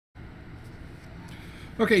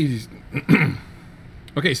Okay,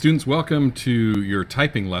 okay, students, welcome to your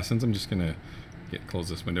typing lessons. I'm just going to close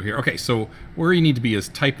this window here. Okay, so where you need to be is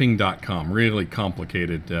typing.com. Really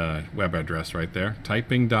complicated web address right there,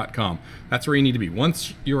 typing.com. That's where you need to be.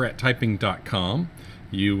 Once you're at typing.com,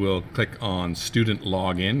 you will click on Student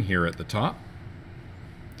Login here at the top.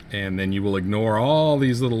 And then you will ignore all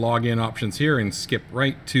these little login options here and skip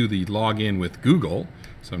right to the login with Google.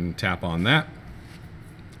 So I'm going to tap on that.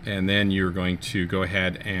 And then you're going to go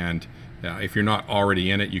ahead and if you're not already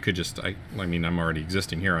in it, you could just, I mean, I'm already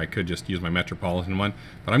existing here. I could just use my Metropolitan one,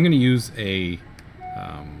 but I'm going to use a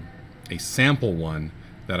sample one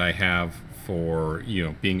that I have for,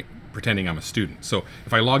 pretending I'm a student. So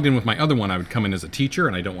if I logged in with my other one, I would come in as a teacher,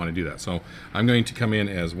 and I don't want to do that. So I'm going to come in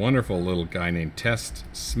as wonderful little guy named Test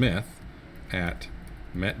Smith at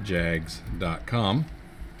metjags.com.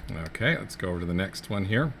 Okay, let's go over to the next one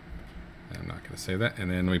here. I'm not going to say that. And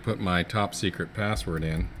then we put my top secret password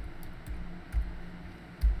in.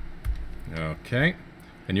 Okay.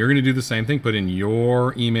 And you're going to do the same thing. Put in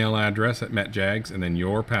your email address at metjags and then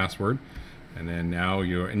your password. And then now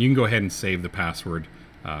you can go ahead and save the password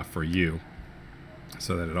for you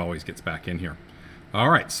so that it always gets back in here. All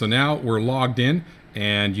right. So now we're logged in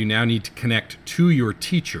and you now need to connect to your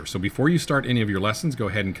teacher. So before you start any of your lessons, go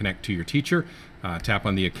ahead and connect to your teacher. Tap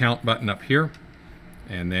on the account button up here.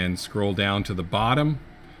 And then scroll down to the bottom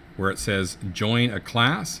where it says join a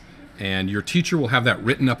class, and your teacher will have that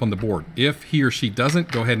written up on the board. If he or she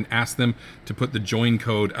doesn't, go ahead and ask them to put the join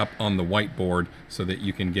code up on the whiteboard so that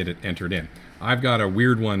you can get it entered in. I've got a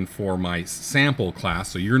weird one for my sample class,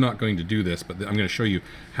 so you're not going to do this, but I'm going to show you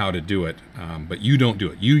how to do it, but you don't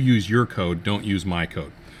do it. You use your code, don't use my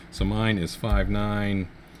code. So mine is 598D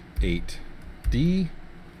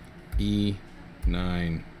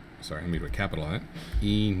E9. Sorry, let me do a capital on it.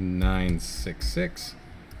 E966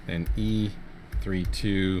 and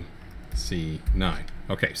E32C9.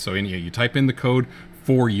 Okay, so you type in the code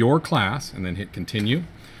for your class and then hit continue.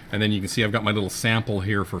 And then you can see I've got my little sample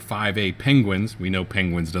here for 5A penguins. We know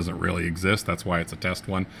penguins doesn't really exist. That's why it's a test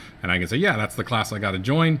one. And I can say, yeah, that's the class I got to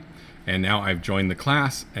join. And now I've joined the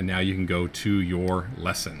class, and now you can go to your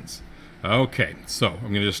lessons. Okay, so I'm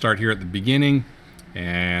going to just start here at the beginning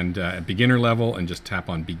and at beginner level and just tap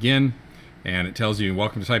on begin, and it tells you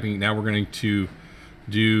welcome to typing. Now we're going to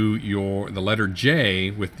do the letter J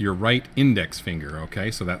with your right index finger. Okay,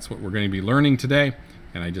 so that's what we're going to be learning today,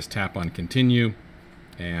 and I just tap on continue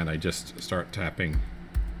and I just start tapping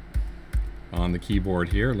on the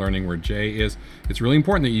keyboard here, learning where J is. It's really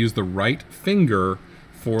important that you use the right finger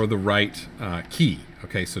for the right key.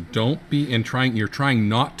 Okay, so don't be you're trying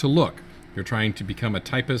not to look. You're trying to become a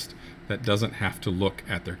typist that doesn't have to look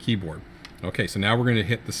at their keyboard. Okay, so now we're going to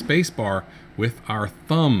hit the space bar with our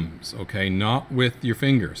thumbs, okay, not with your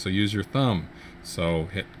finger. So use your thumb. So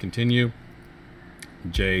hit continue,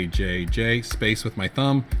 J, J, J, space with my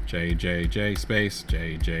thumb, J, J, J, space,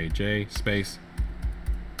 J, J, J, space.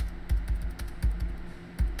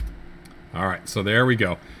 All right, so there we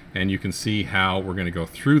go. And you can see how we're going to go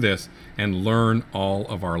through this and learn all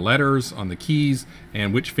of our letters on the keys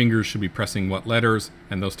and which fingers should be pressing what letters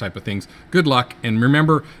and those type of things. Good luck. And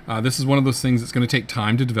remember, this is one of those things that's going to take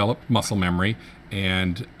time to develop muscle memory.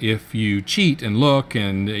 And if you cheat and look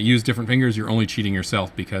and use different fingers, you're only cheating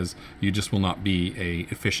yourself because you just will not be a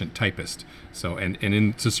efficient typist. So,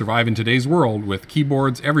 to survive in today's world with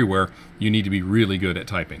keyboards everywhere, you need to be really good at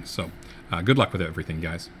typing. So good luck with everything,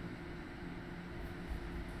 guys.